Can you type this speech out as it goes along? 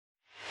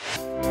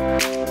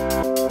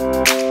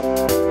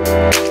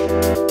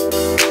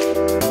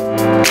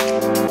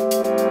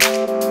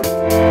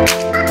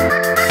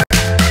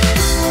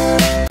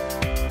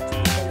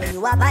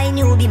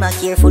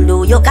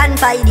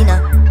confiding.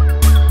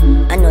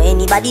 I know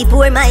anybody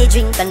pour my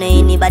drink, I know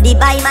anybody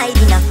buy my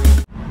dinner.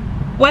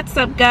 What's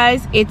up,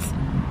 guys? It's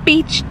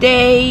beach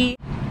day.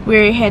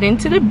 We're heading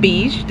to the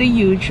beach, the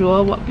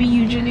usual, what we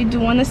usually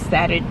do on a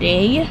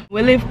Saturday.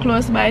 We live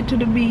close by to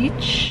the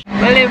beach.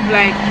 We live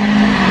like,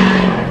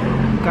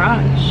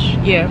 gosh,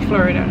 yeah,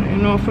 Florida. You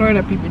know,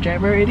 Florida people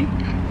drive already.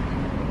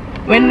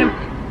 When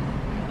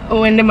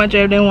them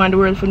drive, they want the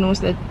world to know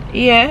that,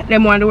 yeah, they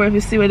want the world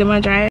to see where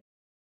they drive.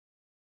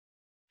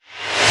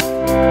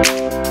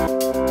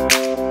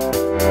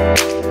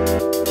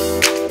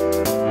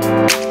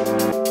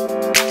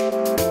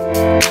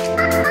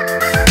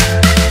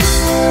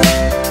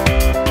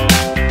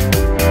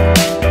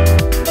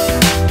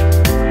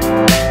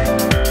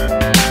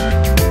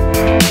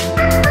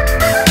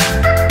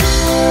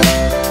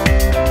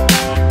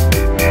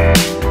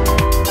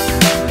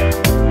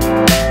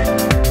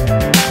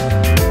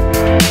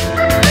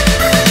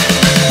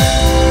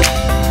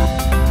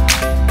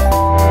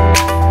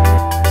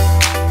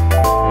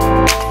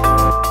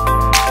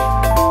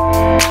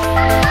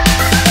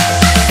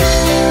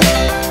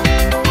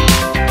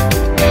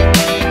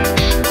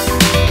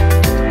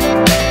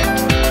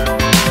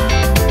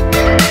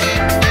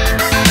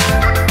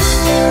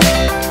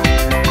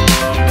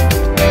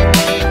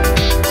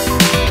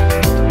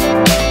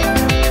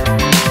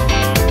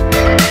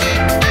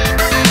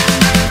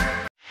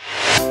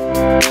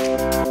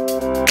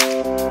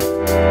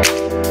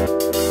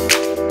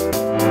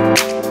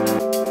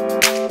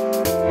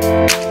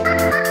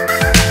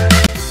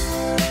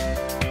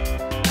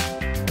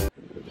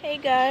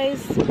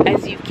 Guys,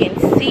 as you can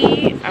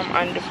see, I'm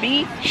on the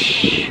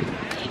beach.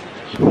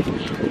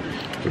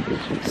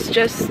 It's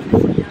just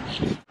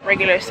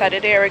regular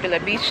Saturday, regular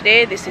beach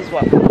day. This is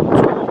what we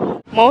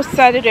do. Most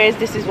Saturdays,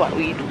 this is what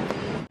we do.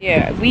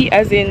 Yeah, we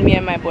as in me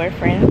and my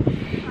boyfriend.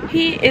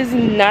 He is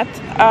not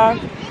a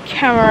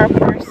camera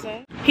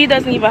person. He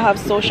doesn't even have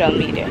social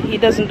media. He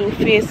doesn't do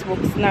Facebook,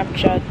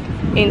 Snapchat,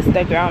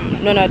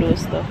 Instagram, none of those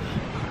stuff.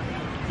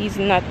 He's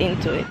not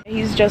into it.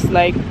 He's just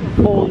like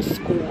old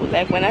school.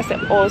 Like when I say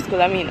old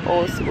school, I mean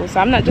old school. So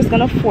I'm not just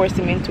gonna force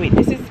him into it.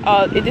 This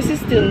is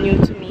still new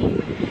to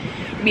me,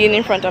 being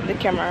in front of the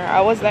camera.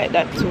 I was like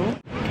that too.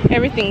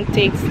 Everything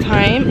takes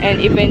time, and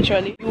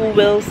eventually you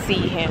will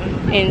see him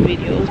in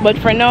videos. But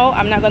for now,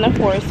 I'm not gonna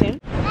force him.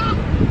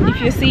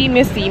 If you see him,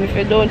 you see him. If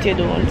you don't, you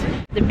don't.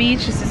 The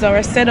beach, this is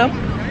our setup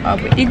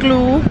of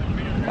igloo.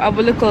 We have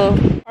a little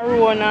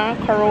corona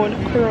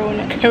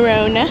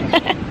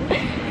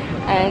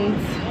and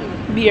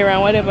beer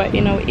and whatever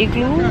in our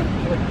igloo.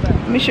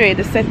 Let me show you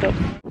the setup.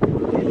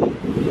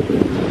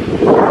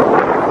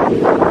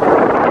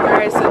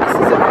 Alright, so this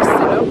is our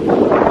setup.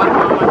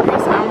 Mama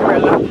Chris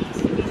umbrella.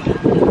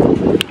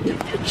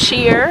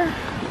 Chair.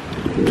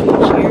 2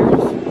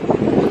 chairs.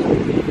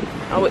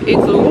 Our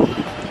igloo.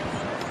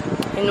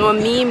 You know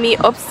me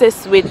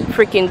obsessed with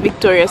freaking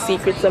Victoria's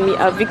Secret. So me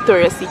have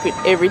Victoria's Secret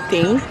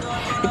everything.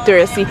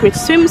 Victoria's Secret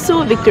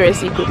swimsuit, Victoria's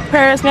Secret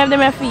purse. I have them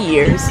here for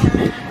years.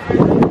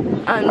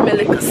 And my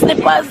little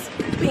slippers,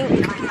 pink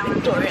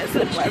Victoria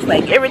slippers,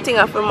 like everything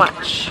off a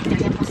match.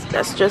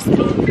 That's just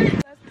me.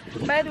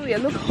 By the way,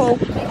 look how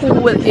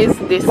cool is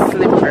this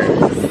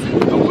slippers.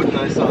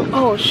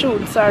 Oh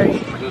shoot, sorry.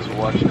 Just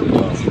watch it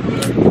up.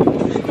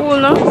 Cool,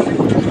 no?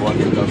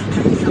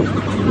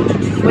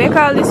 We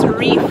call this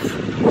reef,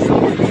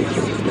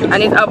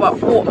 and it have a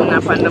open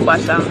up on the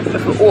bottom.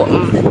 If you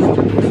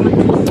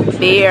open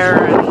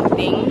beer and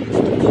thing,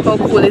 how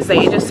cool is that?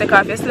 You just take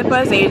off your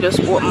slippers and you just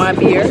open my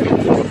beer.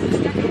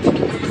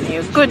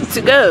 You're good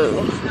to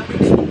go.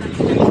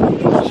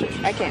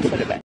 I can't put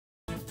it back.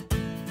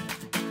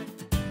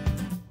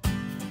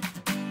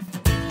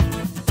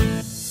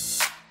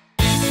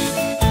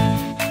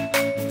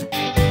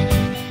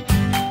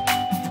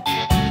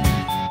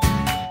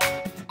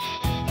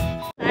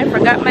 I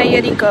forgot my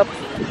Yeti cup.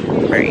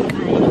 Break.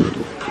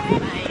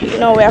 You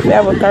know we have to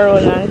have a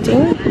corona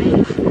thing.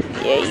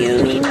 Yeah,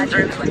 you.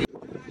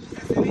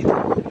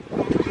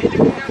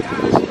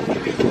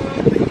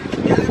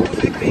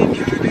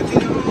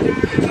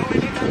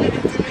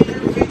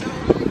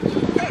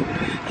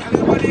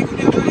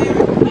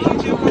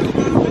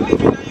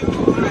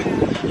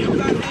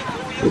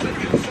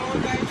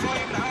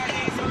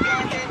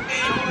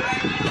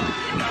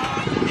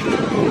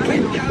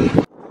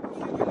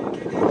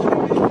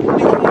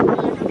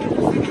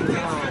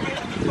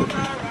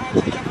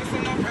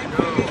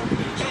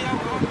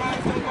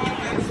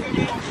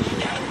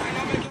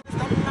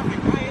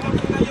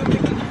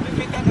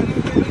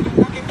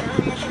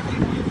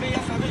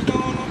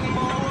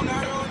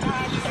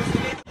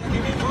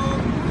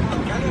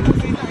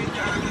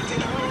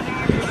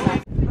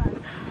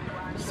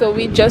 So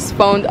we just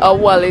found a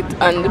wallet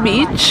on the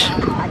beach,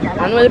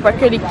 and we'll put a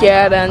credit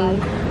card and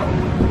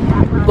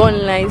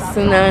gun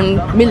license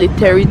and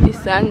military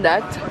this and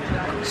that.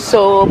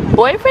 So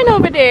boyfriend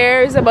over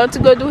there is about to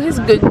go do his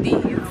good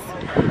deeds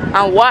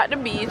and walk the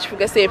beach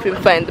because see if he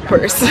find the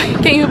purse.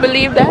 Can you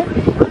believe that?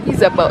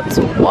 He's about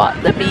to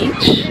walk the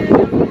beach.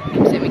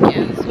 See we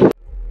can.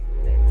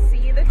 Let's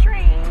see the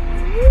train.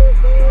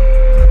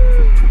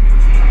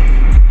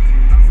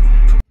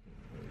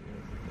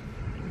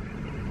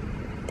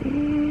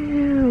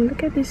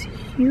 at this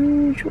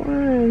huge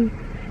one.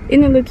 It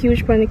don't look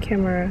huge on the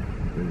camera.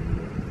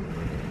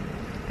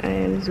 I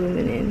am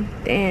zooming in.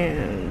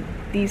 Damn,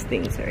 these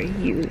things are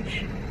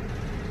huge.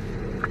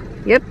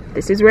 Yep,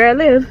 this is where I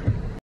live.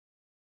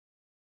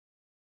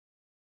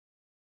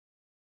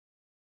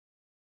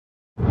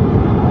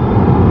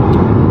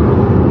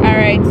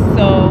 Alright,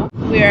 so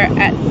we're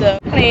at the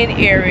plane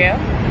area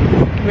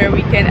where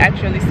we can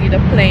actually see the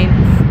planes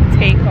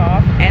take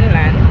off and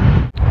land.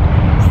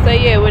 So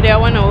yeah, we're there,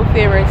 one of our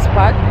favorite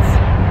spots,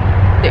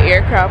 the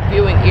aircraft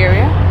viewing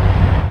area.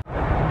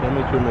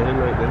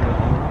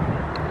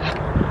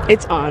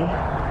 It's on.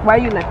 Why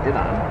you left it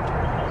on?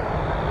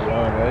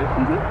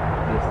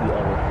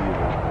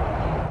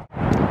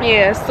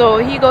 Yeah, so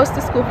he goes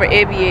to school for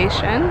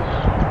aviation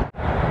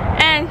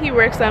and he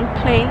works on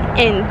plane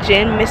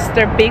engine,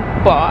 Mr. Big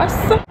Boss.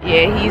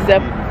 Yeah, he's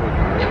a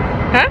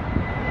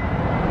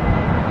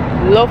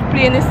love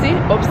plane, you see,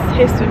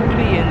 obsessed with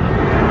plane.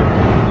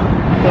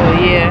 So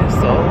yeah,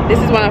 so this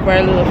is one of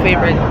our little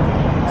favorite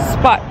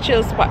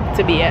chill spot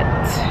to be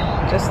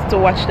at, just to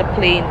watch the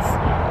planes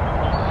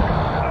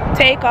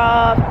take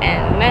off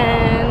and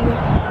land.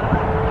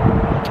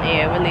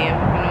 Yeah, William,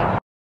 you know.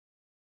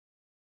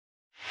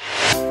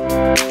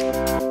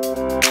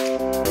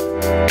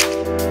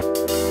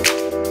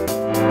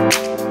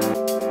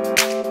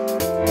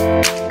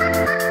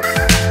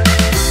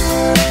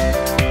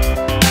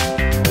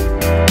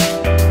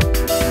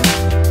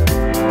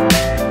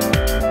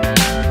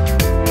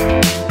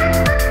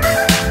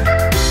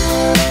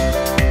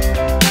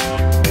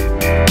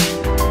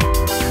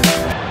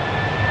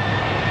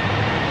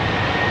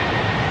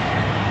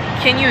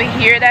 Can you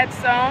hear that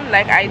sound?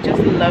 Like, I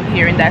just love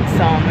hearing that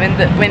sound when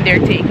they're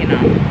taking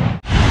off.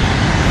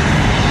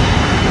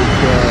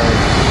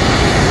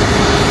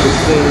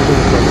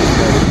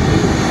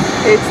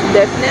 It's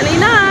definitely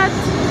not.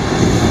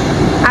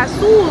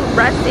 SOOO,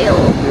 Brazil.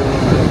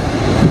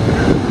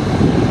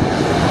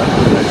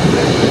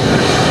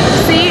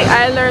 See,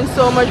 I learned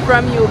so much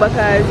from you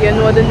because you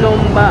know the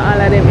number, all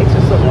of them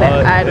extra something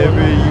that I don't know.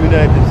 Every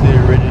United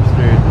States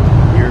registered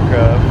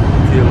aircraft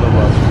tail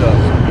number stuff.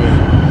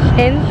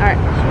 N or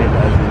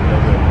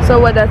so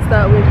what that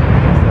start with?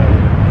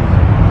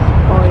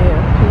 Oh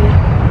yeah, P.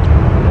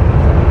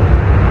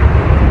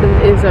 This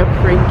is a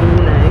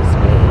freaking nice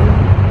plane.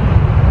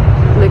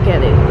 Look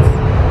at it.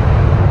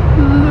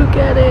 Look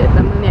at it.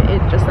 I mean,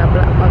 it's just a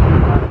black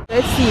button.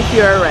 Let's see if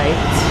you're right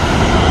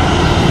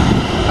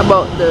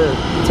about the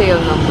tail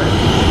number.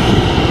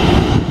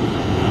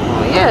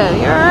 Oh yeah,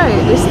 you're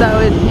right. This start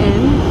with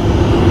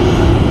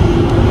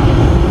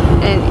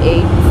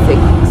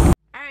N86.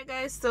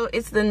 So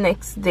it's the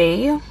next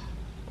day.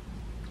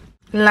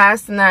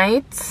 Last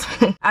night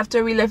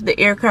after we left the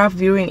aircraft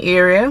viewing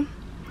area,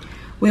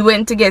 we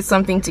went to get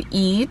something to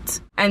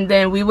eat and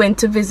then we went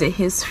to visit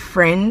his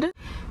friend.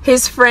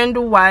 His friend's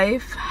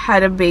wife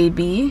had a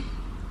baby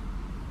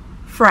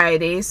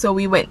Friday, so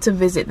we went to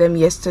visit them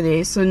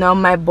yesterday. So now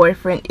my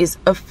boyfriend is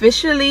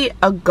officially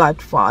a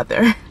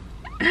godfather.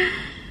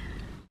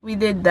 We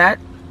did that,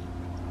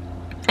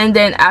 and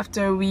then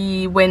after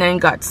we went and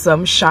got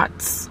some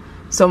shots,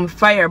 some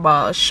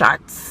fireball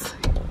shots.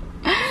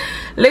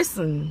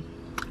 Listen,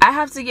 I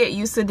have to get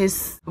used to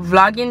this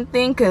vlogging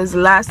thing because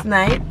last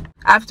night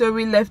after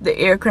we left the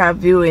aircraft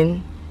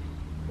viewing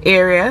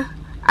area,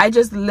 I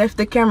just left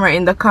the camera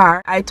in the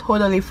car. I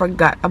totally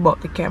forgot about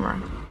the camera.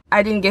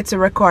 I didn't get to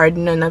record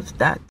none of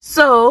that.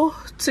 So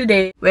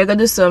today we're gonna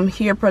do some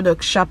hair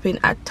product shopping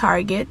at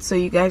Target. So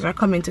you guys are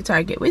coming to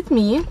Target with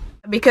me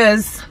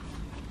because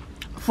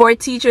for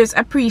Teachers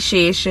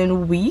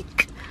Appreciation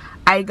Week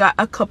I got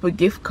a couple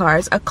gift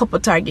cards, a couple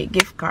Target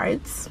gift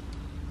cards.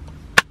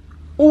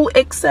 Oh,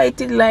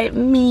 excited like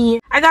me.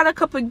 I got a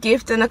couple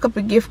gifts and a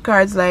couple gift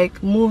cards,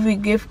 like movie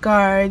gift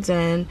cards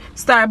and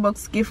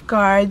Starbucks gift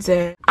cards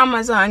and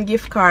Amazon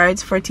gift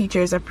cards for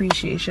Teachers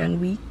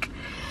Appreciation Week.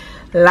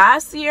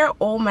 Last year,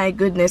 oh my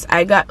goodness,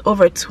 I got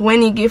over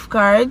 20 gift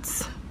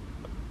cards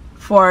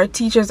for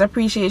Teachers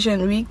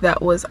Appreciation Week.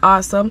 That was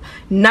awesome.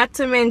 Not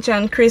to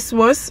mention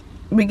Christmas,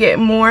 we get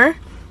more.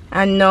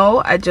 And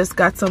now I just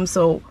got some,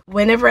 so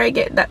whenever I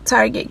get that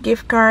Target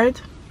gift card,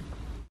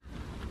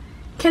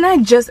 can I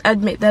just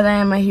admit that I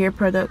am a hair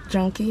product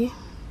junkie?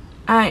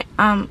 I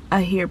am a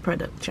hair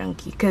product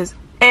junkie because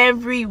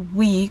every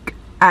week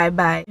I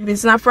buy. If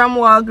it's not from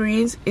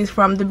Walgreens, it's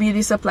from the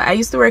beauty supply. I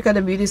used to work at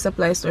a beauty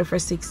supply store for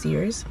 6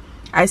 years.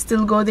 I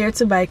still go there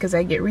to buy because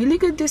I get really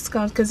good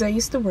discounts because I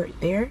used to work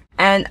there.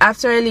 And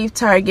after I leave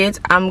Target,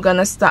 I'm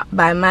gonna stop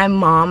by my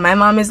mom. My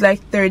mom is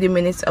like 30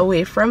 minutes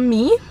away from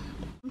me,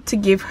 to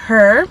give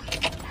her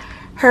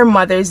her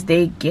Mother's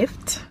Day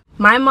gift.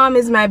 My mom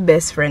is my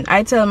best friend.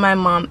 I tell my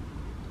mom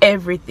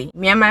everything.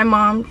 Me and my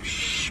mom,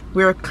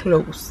 we're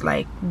close,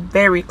 like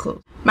very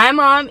close. My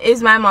mom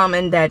is my mom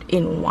and dad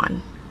in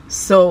one.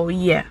 So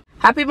yeah,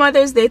 happy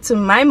Mother's Day to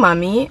my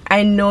mommy.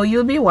 I know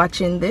you'll be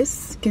watching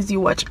this because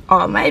you watch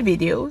all my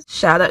videos.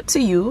 Shout out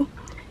to you.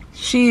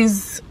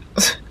 She's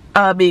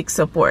a big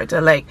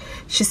supporter. Like,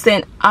 she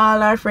sent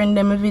all our friends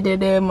them a video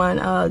them and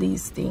all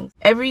these things.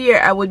 Every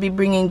year I would be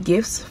bringing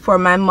gifts for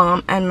my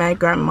mom and my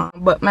grandma,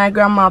 but my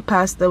grandma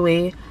passed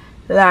away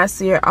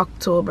last year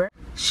October.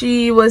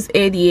 She was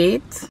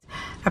 88.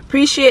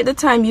 Appreciate the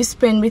time you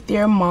spend with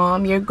your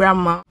mom, your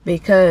grandma,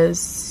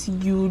 because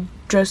you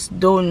just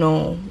don't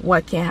know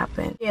what can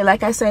happen. Yeah,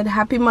 like I said,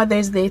 happy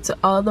Mother's Day to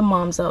all the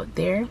moms out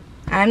there.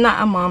 I'm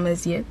not a mom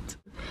as yet.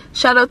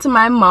 Shout out to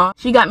my mom.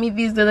 She got me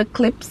these little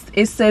clips.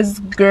 It says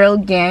Girl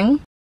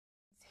Gang.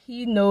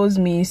 He knows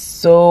me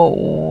so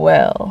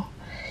well.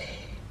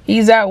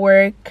 He's at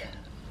work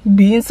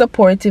being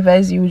supportive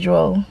as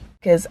usual,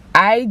 because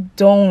I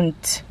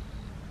don't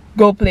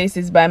go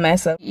places by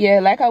myself. Yeah,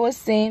 like I was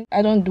saying,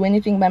 I don't do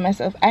anything by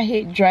myself. I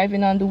hate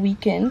driving on the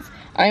weekends.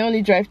 I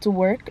only drive to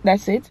work,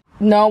 that's it.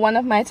 Now one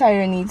of my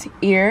tires needs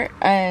air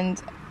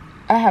and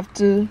I have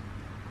to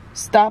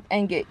stop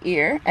and get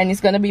air, and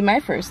it's gonna be my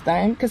first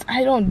time because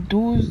I don't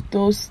do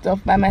those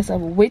stuff by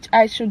myself, which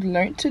I should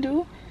learn to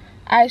do.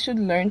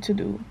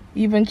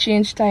 Even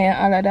change tire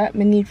and all of that,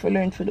 me need to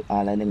learn to do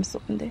all of them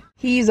something there.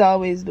 He's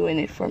always doing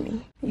it for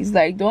me. He's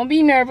like, don't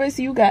be nervous,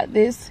 you got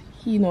this.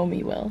 He know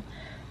me well.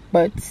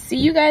 But see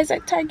you guys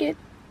at Target.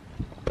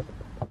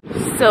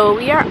 So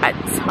we are at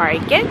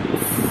Target.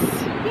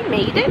 We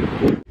made it.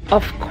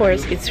 Of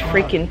course it's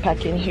freaking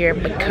packed in here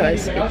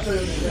because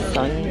it's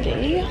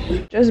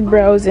Sunday. Just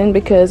browsing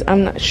because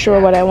I'm not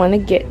sure what I want to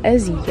get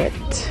as yet.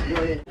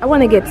 I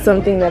want to get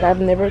something that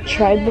I've never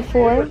tried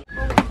before.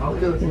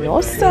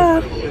 No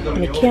sir,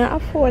 I can't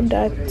afford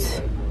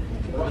that.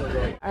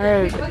 I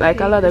heard like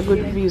a lot of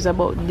good reviews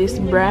about this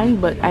brand,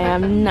 but I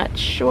am not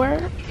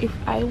sure if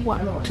I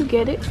want to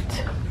get it.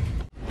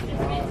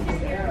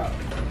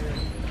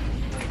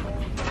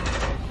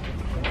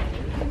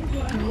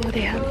 Oh,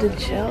 they have the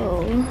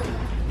gel.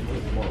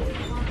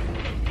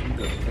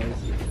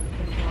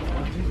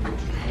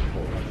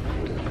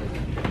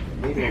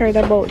 Heard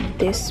about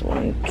this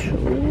one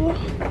too.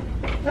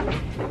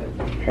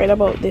 I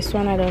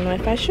don't know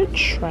if I should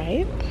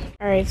try it.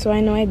 Alright, so I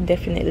know I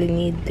definitely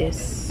need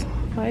this.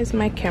 Why is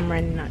my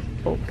camera not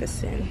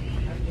focusing?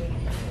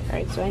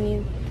 Alright, so I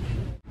need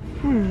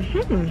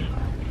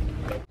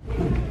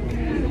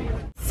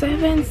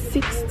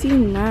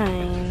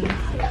 $7.69.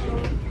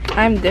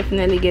 I'm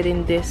definitely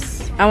getting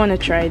this. I want to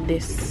try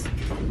this.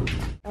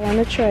 I want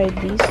to try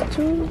these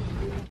two.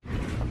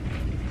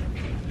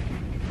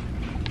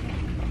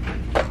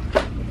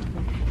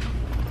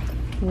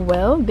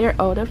 Well, they're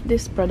out of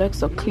this product,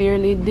 so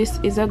clearly this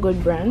is a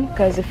good brand,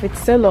 because if it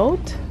sell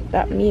out,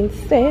 that means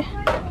say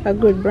a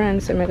good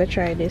brand. So I'm gonna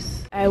try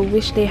this. I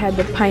wish they had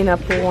the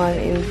pineapple one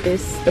in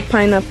this, the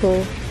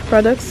pineapple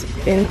products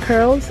in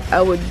curls.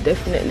 I would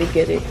definitely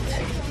get it.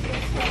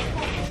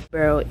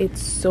 Bro,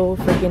 it's so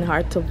freaking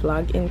hard to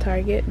vlog in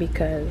Target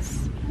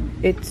because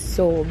it's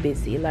so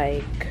busy.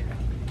 Like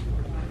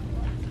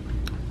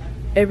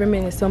every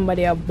minute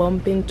somebody will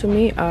bump into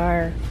me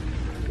or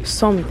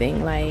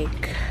something.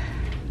 Like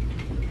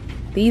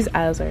these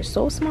aisles are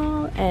so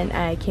small and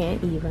I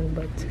can't even.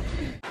 But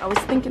I was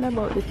thinking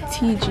about the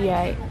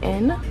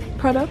TGIN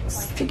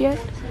products to get,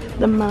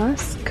 the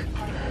mask.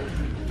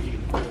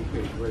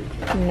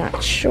 I'm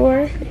not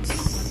sure.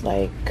 It's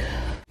like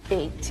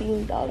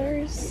 $18.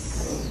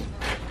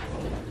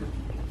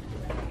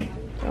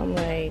 I'm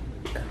like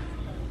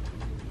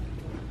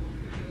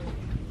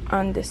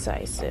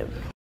undecisive.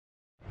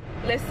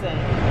 Listen,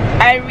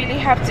 I really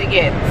have to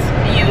get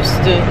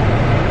used to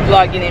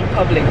vlogging in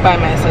public by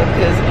myself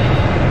because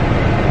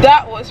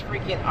that was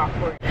freaking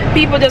awkward.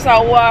 People just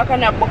a walk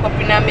and a buck up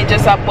in me,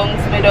 just a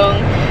bounce me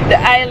down. The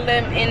aisle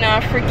in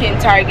a freaking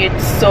Target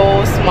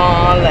so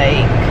small.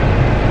 Like,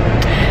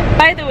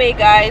 by the way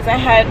guys, I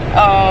had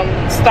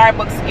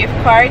Starbucks gift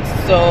cards,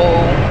 so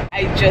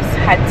I just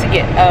had to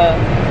get a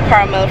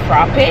caramel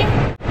frappe.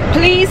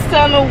 Please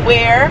tell me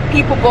where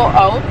people go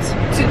out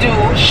to do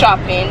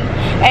shopping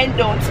and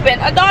don't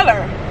spend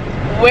 $1.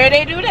 Where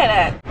they do that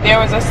at? There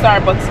was a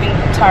Starbucks in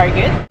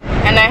Target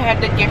and I had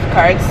the gift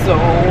card, so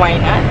why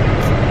not?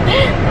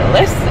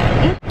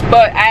 Listen,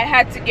 but I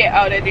had to get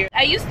out of there.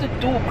 I used to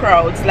do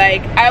crowds.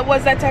 Like, I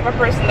was that type of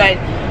person that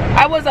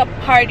I was a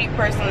party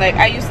person. Like,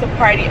 I used to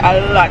party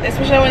a lot,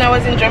 especially when I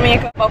was in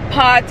Jamaica. But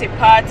party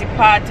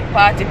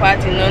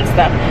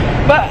non-stop.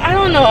 But I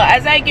don't know,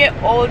 as I get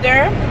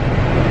older,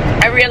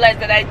 I realized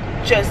that I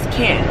just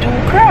can't do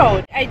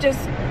crowd. I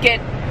just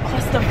get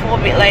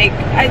claustrophobic. Like,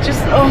 I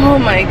just, oh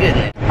my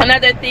goodness.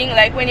 Another thing,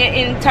 like when you're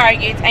in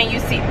Target and you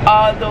see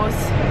all those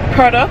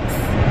products,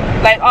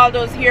 like all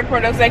those hair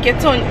products, like you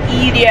turn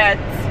idiot.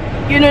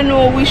 You don't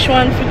know which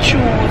one to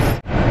choose.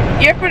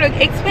 Your product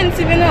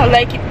expensive, you know,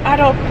 like it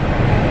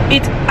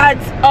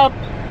adds up.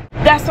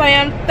 That's why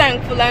I'm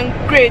thankful and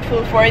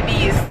grateful for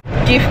these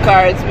gift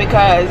cards,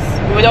 because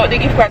without the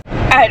gift cards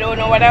I don't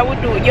know what I would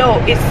do. Yo,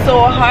 it's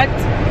so hot.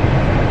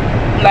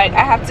 Like,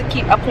 I have to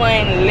keep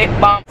applying lip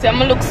balm. So I'm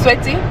gonna look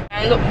sweaty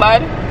and look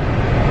bad.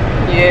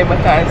 Yeah,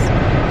 because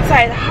it's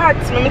hot.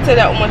 Let me tell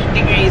you how much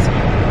degrees.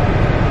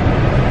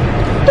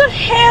 What the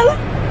hell?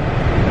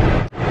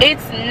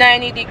 It's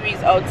 90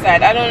 degrees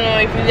outside. I don't know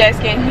if you guys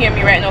can hear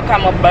me right now.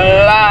 Come a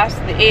blast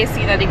the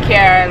AC in the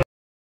car.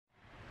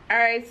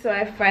 Alright, so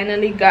I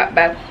finally got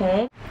back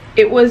home.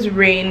 It was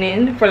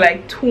raining for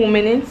like 2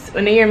 minutes.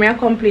 When you hear me, I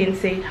complain,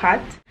 say it hot,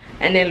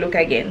 and then look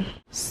again.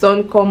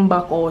 Sun come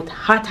back out.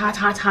 Hot, hot,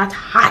 hot, hot,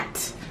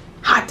 hot.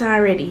 Hot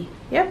already.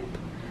 Yep.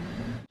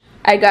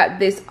 I got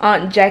this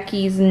Aunt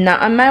Jackie's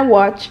Not On My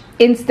Watch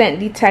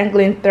Instant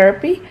Detangling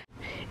Therapy.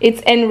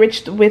 It's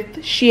enriched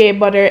with shea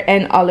butter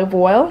and olive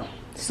oil.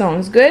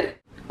 Sounds good.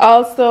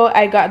 Also,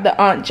 I got the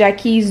Aunt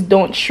Jackie's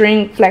Don't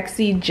Shrink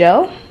Flaxseed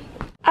Gel.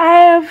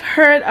 I have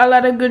heard a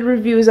lot of good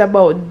reviews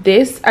about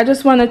this. I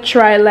just want to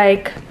try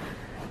like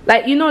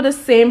you know, the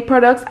same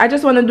products. I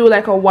just want to do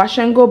like a wash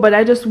and go, but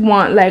I just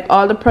want like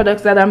all the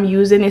products that I'm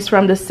using is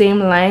from the same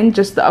line,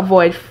 just to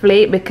avoid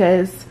flake,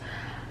 because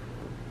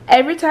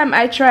every time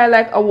I try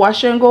like a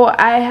wash and go,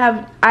 I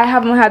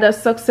haven't had a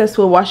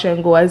successful wash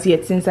and go as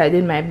yet since I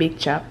did my big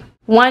chop.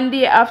 One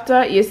day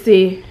after, you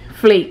see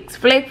flakes,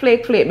 flake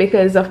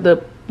because of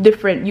the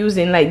different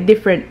using like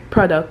different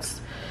products,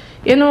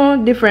 you know,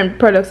 different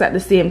products at the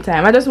same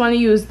time. I just want to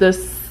use the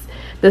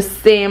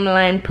same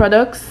line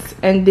products,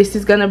 and this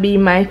is gonna be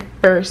my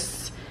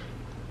first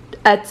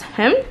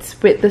attempt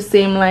with the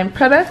same line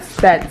products,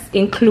 that's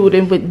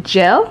including with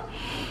gel.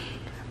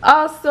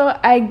 Also,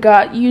 I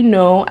got, you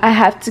know, I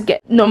have to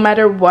get, no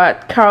matter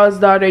what, Carl's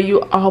daughter,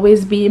 you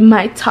always be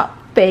my top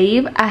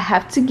fave. I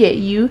have to get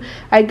you.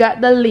 I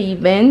got the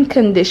leave-in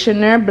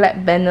conditioner, black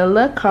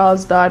vanilla,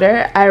 Carl's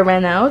daughter. I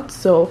ran out,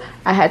 so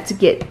I had to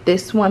get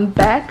this one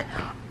back.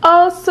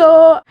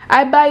 Also,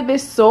 I buy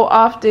this so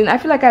often. I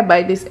feel like I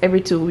buy this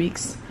every 2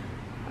 weeks.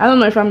 I don't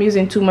know if I'm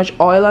using too much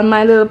oil on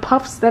my little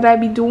puffs that I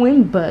be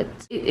doing, but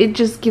it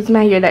just gives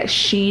my hair that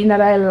sheen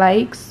that I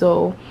like.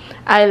 So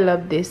I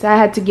love this. I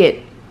had to get,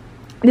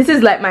 this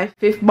is like my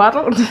 5th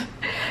bottle.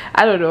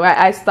 I don't know,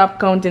 I stopped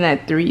counting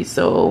at 3.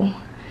 So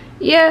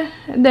yeah,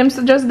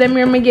 so just them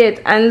here me get.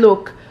 And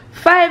look,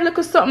 5 look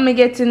of something me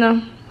get, you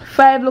know.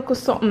 5 look of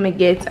something me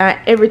get, and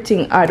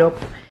everything add up.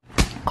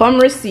 Come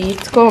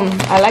receipt, come.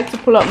 I like to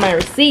pull up my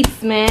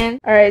receipts, man.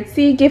 Alright,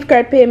 see, gift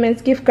card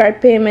payments,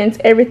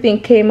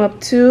 everything came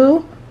up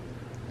to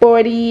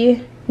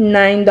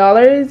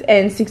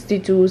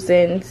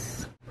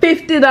 $49.62.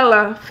 $50, you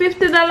know.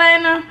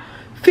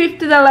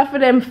 $50 for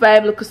them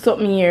 5 look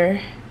something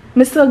here.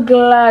 Me so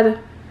glad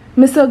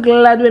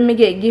when me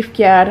get gift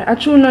card. I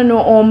truly don't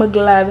know how I'm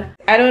glad.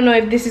 I don't know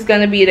if this is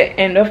gonna be the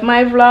end of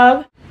my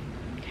vlog,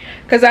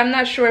 because I'm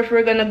not sure if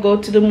we're gonna go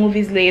to the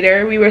movies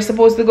later. We were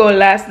supposed to go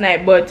last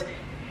night, but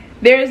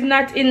there's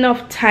not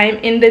enough time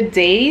in the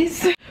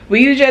days.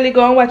 We usually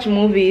go and watch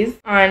movies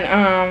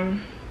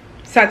on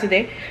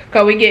Saturday,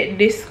 because we get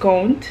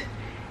discount,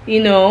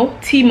 you know,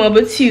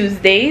 T-Mobile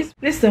Tuesdays.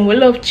 Listen, we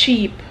love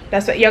cheap.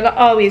 That's what you're gonna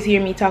always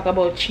hear me talk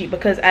about, cheap,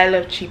 because I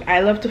love cheap. I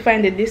love to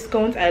find the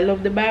discounts. I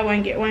love the buy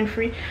one get one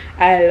free.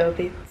 I love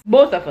it.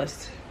 Both of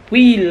us,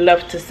 we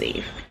love to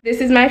save. This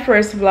is my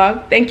first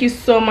vlog. Thank you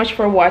so much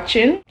for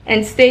watching,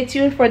 and stay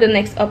tuned for the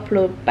next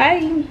upload.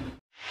 Bye.